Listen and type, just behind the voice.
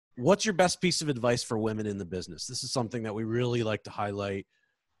What's your best piece of advice for women in the business? This is something that we really like to highlight.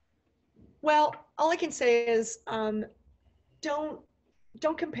 Well, all I can say is don't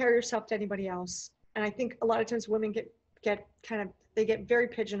compare yourself to anybody else. And I think a lot of times women get kind of, they get very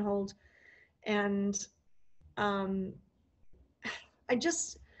pigeonholed. And um, I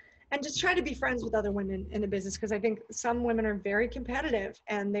just and just try to be friends with other women in the business, because I think some women are very competitive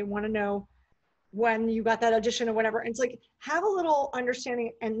and they want to know when you got that audition or whatever. And it's like, have a little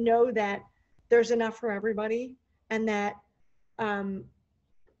understanding and know that there's enough for everybody, and that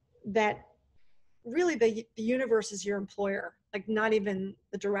that really the universe is your employer, like not even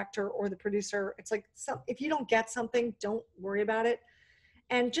the director or the producer. It's like, if you don't get something, don't worry about it,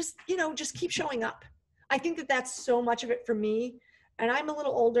 and just, just keep showing up. I think that that's so much of it for me. And I'm a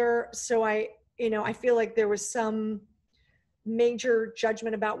little older, so I feel like there was some major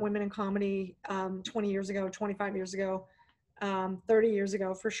judgment about women in comedy 20 years ago, 25 years ago, 30 years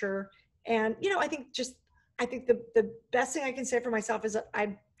ago for sure. And, I think the best thing I can say for myself is that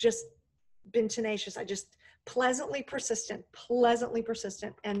I've just been tenacious. I just pleasantly persistent,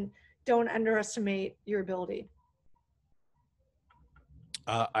 and don't underestimate your ability.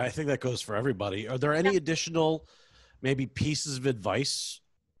 I think that goes for everybody. Are there any additional maybe pieces of advice?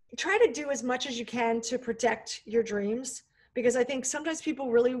 Try to do as much as you can to protect your dreams, because I think sometimes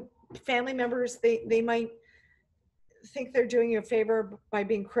people really, family members, they might think they're doing you a favor by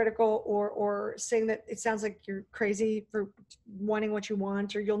being critical or saying that it sounds like you're crazy for wanting what you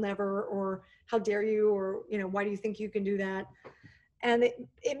want, or you'll never, or how dare you, or, why do you think you can do that? And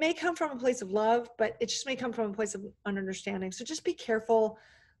it may come from a place of love, but it just may come from a place of understanding. So just be careful.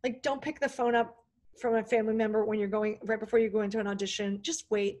 Like, don't pick the phone up from a family member when you're going, right before you go into an audition. Just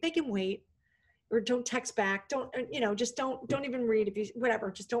wait. They can wait. Or don't text back. Don't, just don't even read, if you,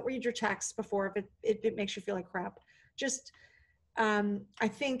 whatever, just don't read your text before if it makes you feel like crap. Just, I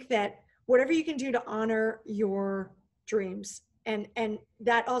think that whatever you can do to honor your dreams, and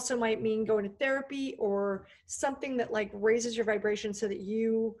that also might mean going to therapy or something that like raises your vibration so that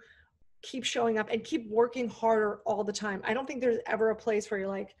you keep showing up and keep working harder all the time. I don't think there's ever a place where you're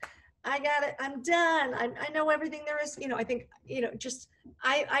like, I got it, I'm done, I know everything there is. I think, just,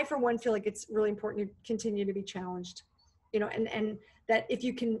 I for one feel like it's really important to continue to be challenged, and that if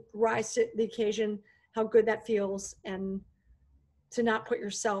you can rise to the occasion, how good that feels, and to not put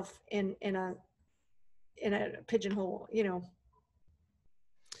yourself in a pigeonhole, No,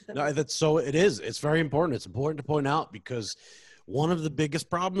 it's very important. It's important to point out, because one of the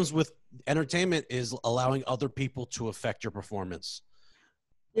biggest problems with entertainment is allowing other people to affect your performance.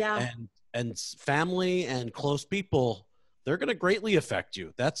 Yeah. And family and close people, they're going to greatly affect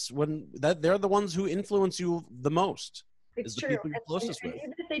you. They're the ones who influence you the most. It's the true. people you're closest with.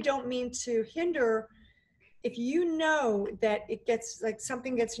 Even if they don't mean to hinder, if you know that it gets like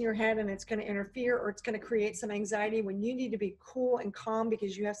something gets in your head and it's going to interfere, or it's going to create some anxiety when you need to be cool and calm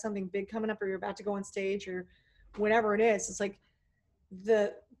because you have something big coming up, or you're about to go on stage, or whatever it is, it's like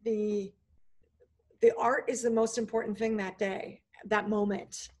the art is the most important thing that day, that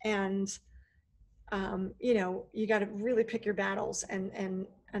moment. And you got to really pick your battles, and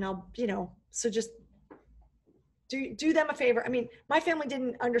I'll, so just do them a favor. I mean, my family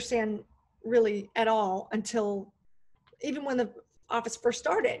didn't understand really at all until even when the office first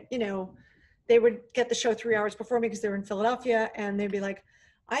started. They would get the show 3 hours before me because they were in Philadelphia, and they'd be like,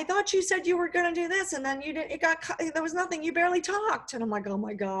 I thought you said you were going to do this, and then you didn't, there was nothing, you barely talked. And I'm like, oh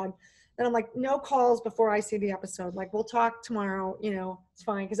my God. And I'm like, no calls before I see the episode. Like, we'll talk tomorrow, it's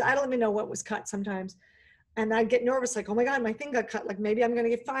fine. Cause I don't even know what was cut sometimes. And I'd get nervous, like, oh my God, my thing got cut. Like, maybe I'm going to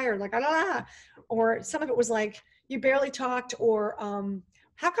get fired. Like, ah. Or some of it was like, you barely talked, or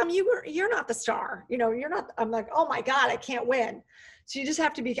how come you're not the star? You're not, I'm like, oh my God, I can't win. So you just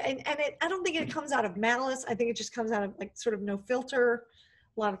have to be, and I don't think it comes out of malice. I think it just comes out of like sort of no filter,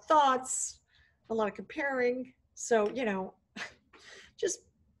 a lot of thoughts, a lot of comparing. So, just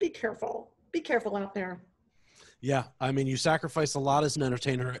be careful out there. Yeah. I mean, you sacrifice a lot as an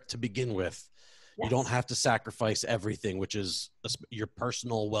entertainer to begin with. Yes. You don't have to sacrifice everything, which is your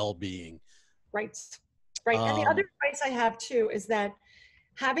personal well-being. Right. And the other advice I have too is that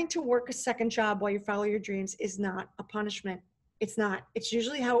having to work a second job while you follow your dreams is not a punishment. It's not. It's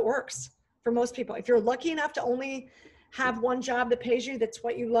usually how it works for most people. If you're lucky enough to only have one job that pays you, that's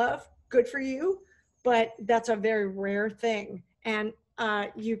what you love, good for you. But that's a very rare thing. And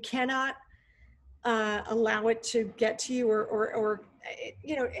you cannot allow it to get to you, or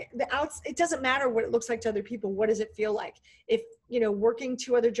it doesn't matter what it looks like to other people. What does it feel like? If, working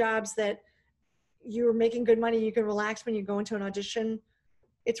 2 other jobs that you're making good money, you can relax when you go into an audition,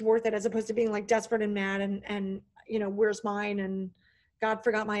 it's worth it, as opposed to being like desperate and mad and where's mine, and God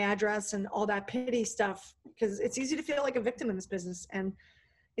forgot my address and all that pity stuff, because it's easy to feel like a victim in this business, and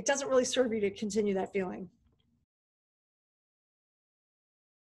it doesn't really serve you to continue that feeling.